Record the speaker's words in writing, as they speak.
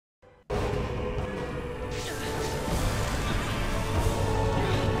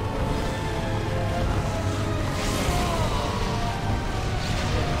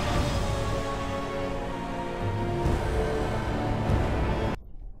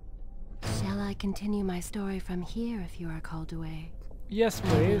continue my story from here if you are called away. Yes,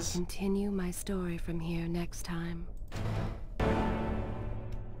 I will please. continue my story from here next time.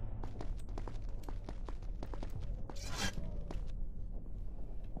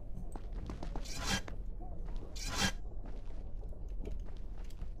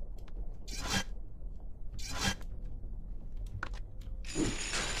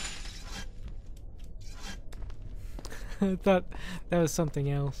 I thought that was something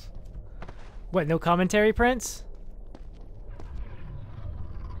else. What, no commentary, Prince?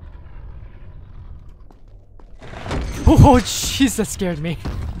 Oh, jeez, that scared me.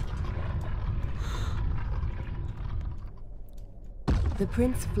 The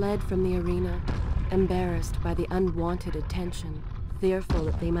prince fled from the arena, embarrassed by the unwanted attention, fearful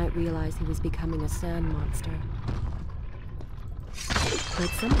that they might realize he was becoming a sand monster. But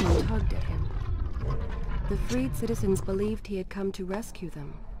something tugged at him. The freed citizens believed he had come to rescue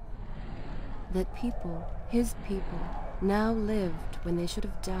them. That people, his people, now lived when they should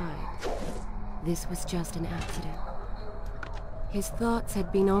have died. This was just an accident. His thoughts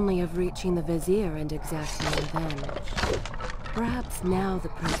had been only of reaching the vizier and exacting revenge. Perhaps now the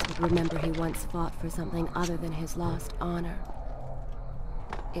prince would remember he once fought for something other than his lost honor.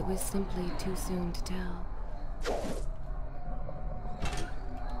 It was simply too soon to tell.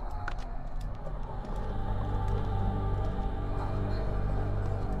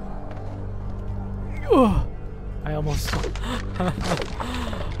 Oh, I almost...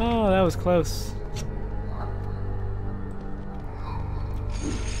 Oh, that was close.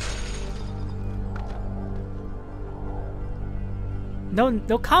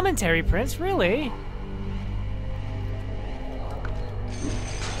 No commentary, Prince, really?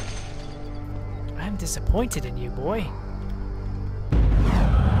 I'm disappointed in you, boy.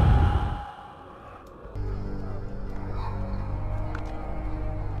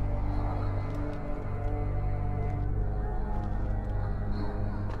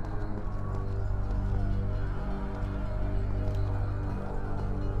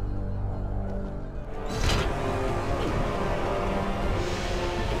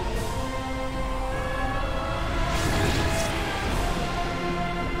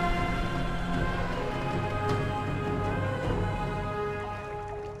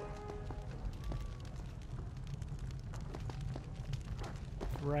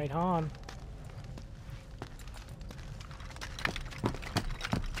 Right on.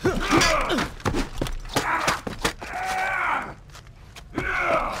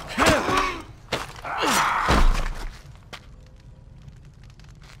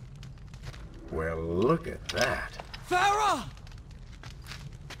 Well, look at that. Farah!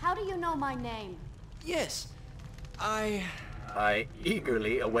 How do you know my name? Yes, I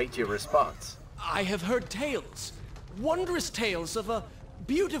eagerly await your response. I have heard tales, wondrous tales of a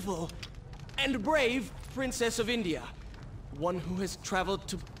beautiful and brave princess of India. One who has traveled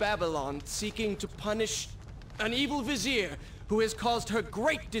to Babylon seeking to punish an evil vizier who has caused her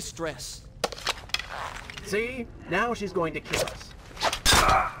great distress. See? Now she's going to kill us.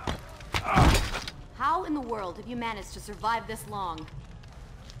 How in the world have you managed to survive this long?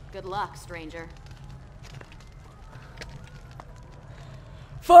 Good luck, stranger.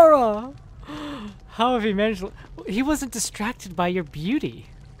 Farah! How have you managed? He wasn't distracted by your beauty.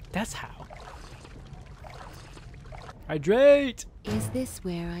 That's how. Hydrate! Is this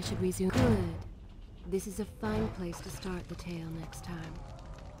where I should resume? Good. This is a fine place to start the tale next time.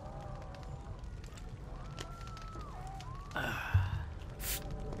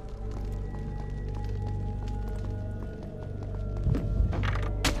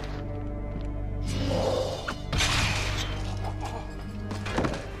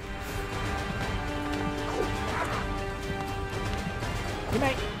 Good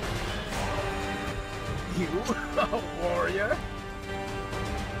night. You, a warrior?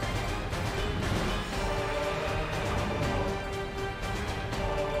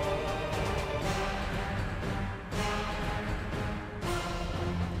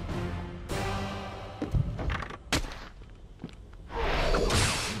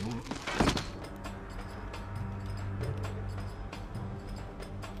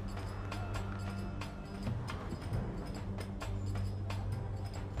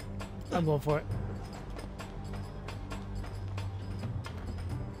 I'm going for it.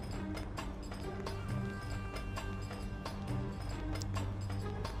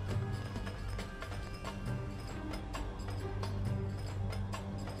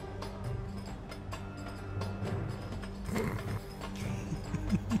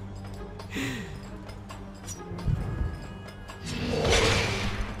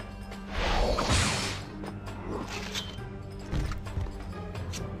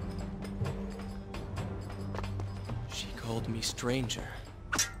 me, stranger.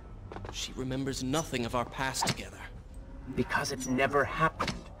 She remembers nothing of our past together. Because it's never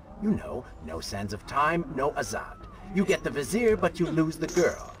happened. You know, no sands of time, no Azad. You get the vizier, but you lose the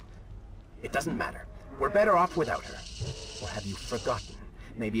girl. It doesn't matter. We're better off without her. Or have you forgotten?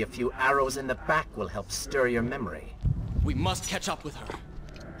 Maybe a few arrows in the back will help stir your memory. We must catch up with her.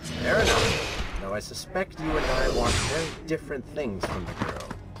 Fair enough. Though I suspect you and I want very different things from the girl.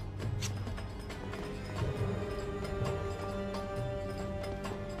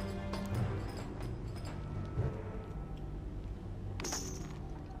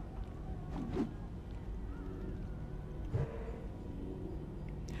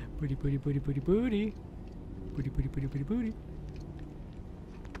 Booty, booty, booty, booty, booty. Booty, booty, booty, booty, booty.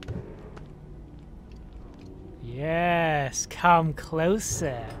 Yes, come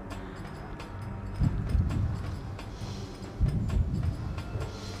closer.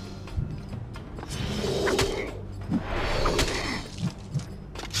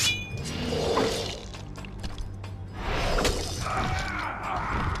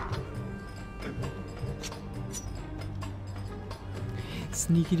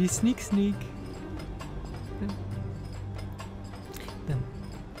 Sneakity sneak sneak.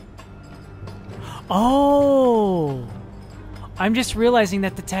 Oh! I'm just realizing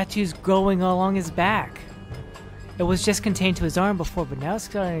that the tattoo's going along his back. It was just contained to his arm before, but now it's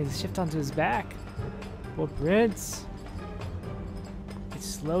starting to shift onto his back. Poor Prince. It's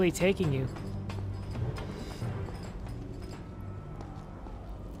slowly taking you.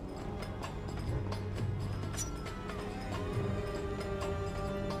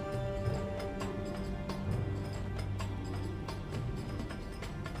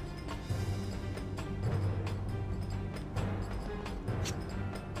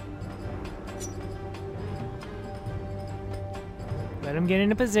 Let him get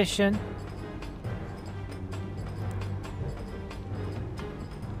into position.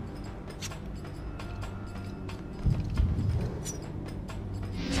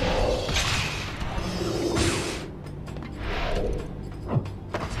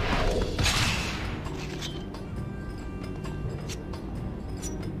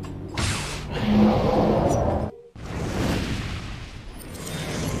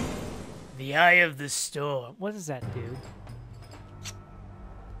 The Eye of the Storm. What does that do?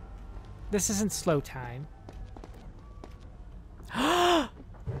 This isn't slow time.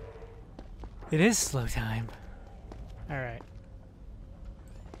 It is slow time. Alright.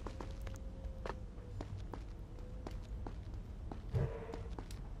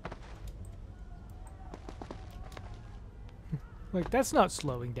 Like, that's not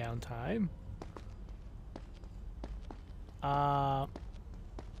slowing down time.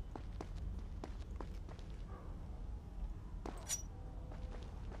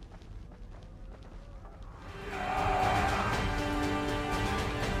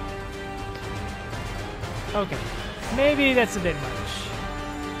 Okay, maybe that's a bit much.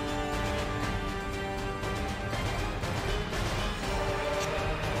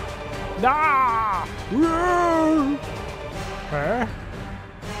 Ah! Huh?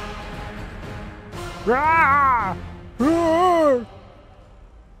 Ah!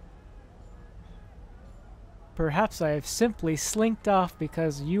 Perhaps I have simply slinked off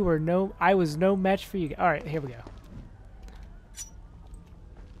because I was no match for you. All right, here we go.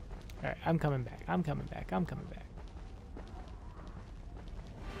 Alright, I'm coming back. I'm coming back. I'm coming back.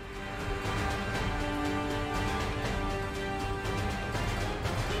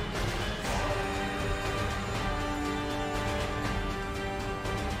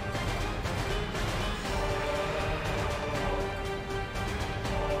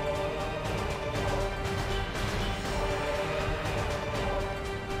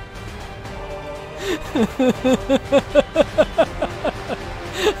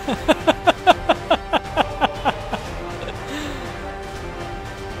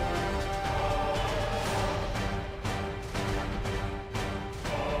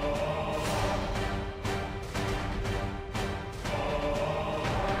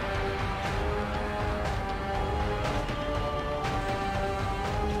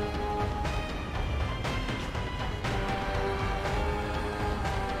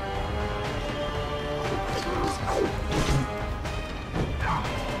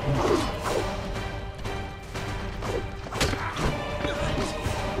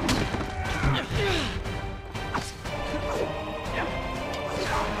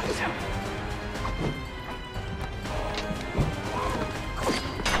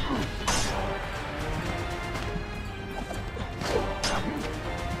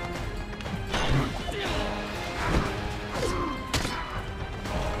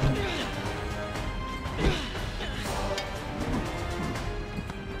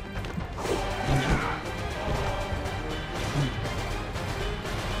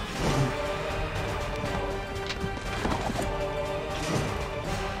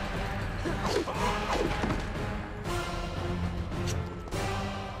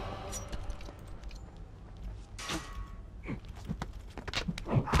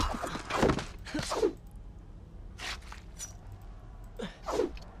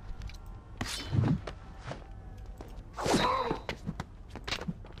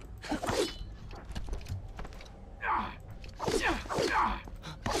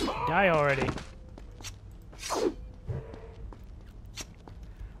 die already.